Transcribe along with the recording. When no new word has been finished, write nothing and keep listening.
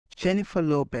Jennifer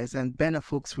Lopez and Ben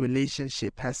Affleck's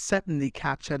relationship has certainly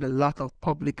captured a lot of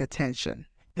public attention.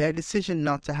 Their decision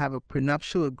not to have a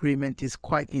prenuptial agreement is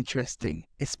quite interesting,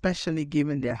 especially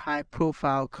given their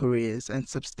high-profile careers and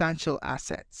substantial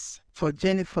assets. For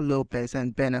Jennifer Lopez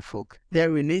and Ben Affleck, their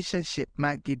relationship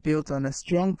might be built on a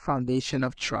strong foundation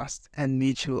of trust and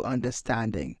mutual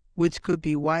understanding, which could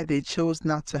be why they chose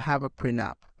not to have a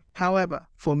prenup. However,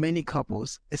 for many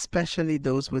couples, especially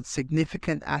those with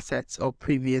significant assets or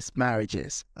previous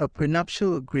marriages, a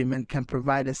prenuptial agreement can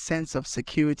provide a sense of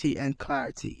security and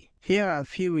clarity. Here are a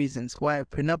few reasons why a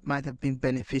prenup might have been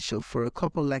beneficial for a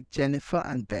couple like Jennifer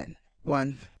and Ben.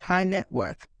 1. High net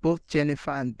worth. Both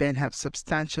Jennifer and Ben have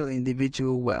substantial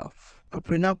individual wealth. A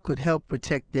prenup could help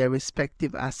protect their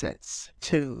respective assets.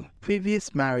 2.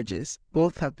 Previous marriages.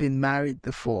 Both have been married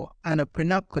before, and a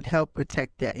prenup could help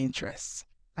protect their interests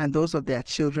and those of their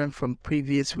children from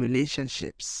previous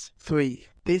relationships. 3.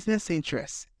 Business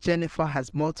interests. Jennifer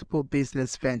has multiple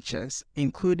business ventures,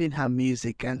 including her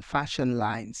music and fashion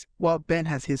lines, while Ben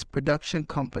has his production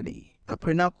company. A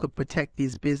prenup could protect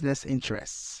these business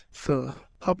interests. 4.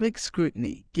 Public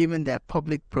scrutiny. Given their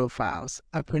public profiles,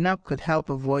 a prenup could help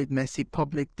avoid messy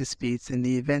public disputes in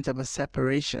the event of a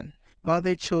separation. While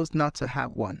they chose not to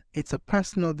have one, it's a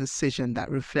personal decision that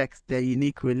reflects their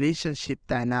unique relationship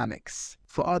dynamics.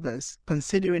 For others,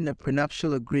 considering a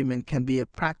prenuptial agreement can be a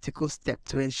practical step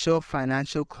to ensure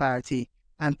financial clarity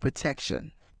and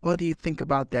protection. What do you think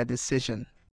about their decision?